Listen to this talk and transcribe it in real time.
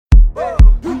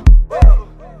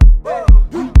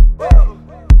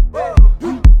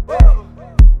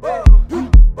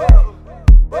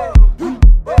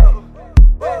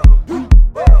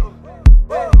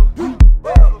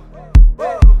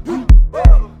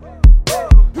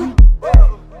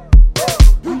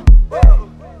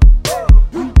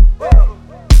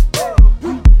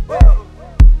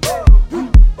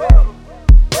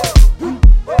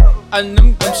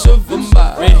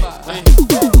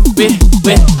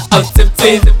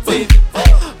awutiptipi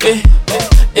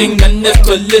ingane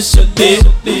collisionly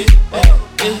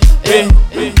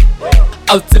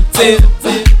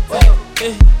awutiptipi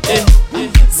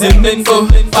zimingo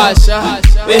fasha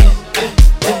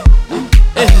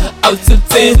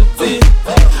awutiptipi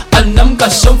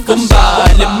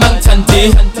anamkashomfumbali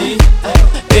mangthandi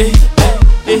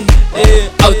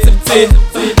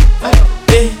awutiptipi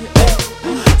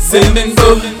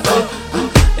zimingo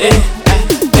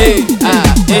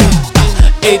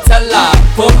Eita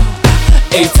Lapho,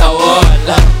 Eita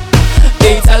Wala,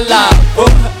 Eita Lapho,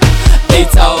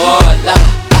 Eita Wala,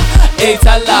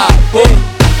 Eita Lapho,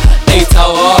 Eita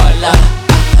Wala,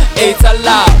 Eita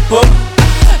Lapho,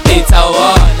 Eita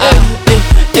Wala,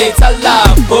 Eita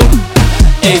Lapho,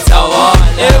 Eita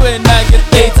Wala,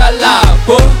 Eita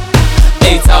Lapho,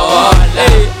 Eita Wala,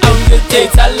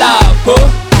 Eita Lapho,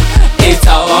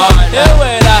 Eita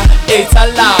Wala, Eita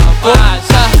Lapho,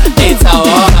 Eita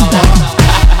Wala.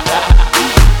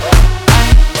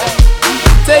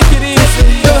 Take it easy,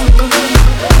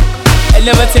 and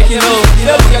never take it home. You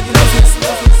know we got to do this.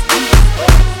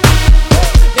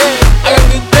 Yeah, I got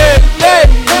good day. Yeah.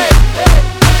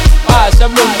 Asha,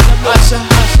 bro, Asha.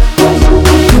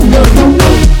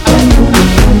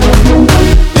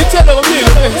 You tell them me,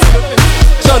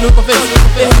 show look of face.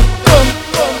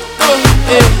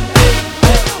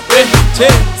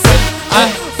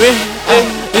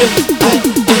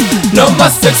 No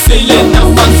más sexy na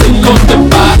fancy comme de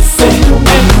passe.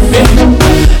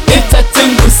 Et ta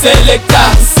tingu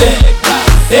selectase.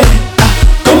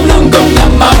 Comme l'ongom la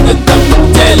mangue dans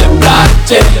tele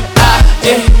plate.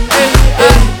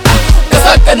 Cause I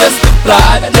can just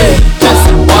plate. Just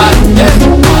what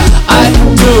I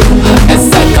do as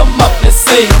I come up the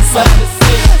scenes.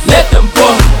 Let them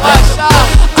pour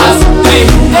as three,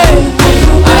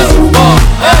 as four,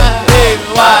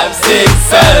 5, 6,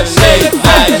 7, 8,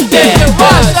 9, 10.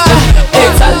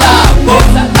 Eita Lapho,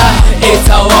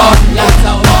 Eita Wala,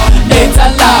 Eita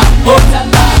Lapho,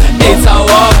 Eita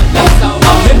Wala,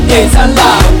 Eita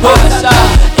Lapho, Eita Wala,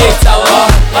 Eita Lapho, Eita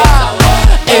Wala,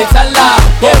 Eita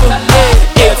Lapho,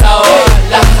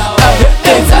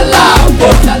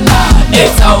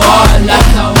 Eita Wala,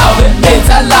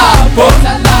 Eita Lapho,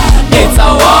 Eita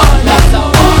Wala,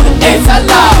 Eita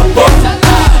Lapho,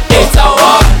 Eita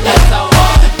Wala,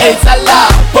 Eita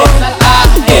Lapho,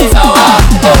 Eita Wala.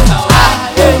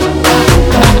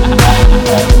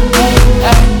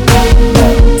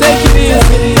 Take it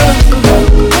easy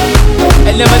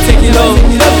and never take it home.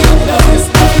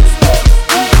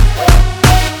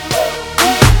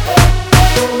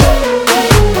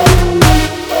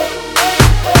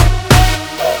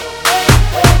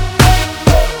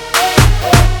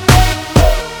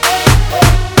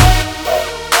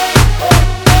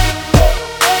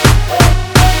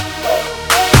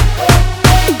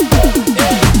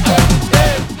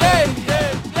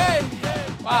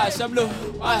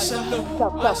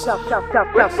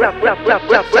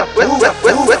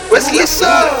 Sliso.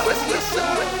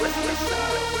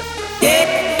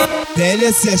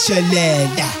 Belle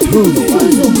sessionella.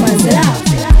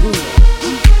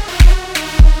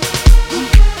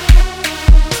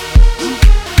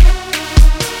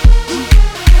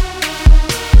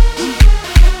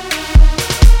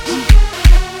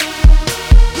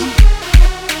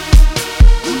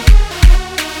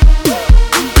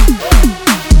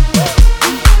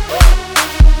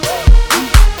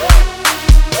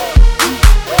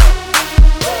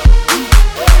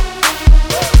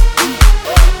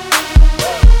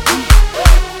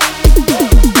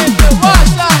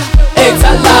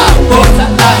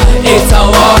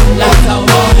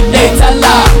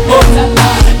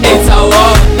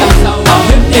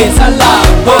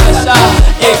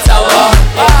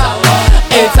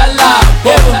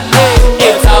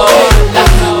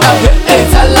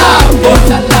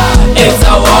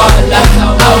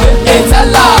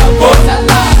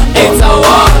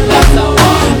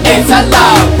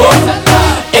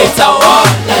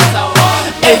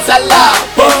 Eita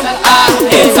Lapho,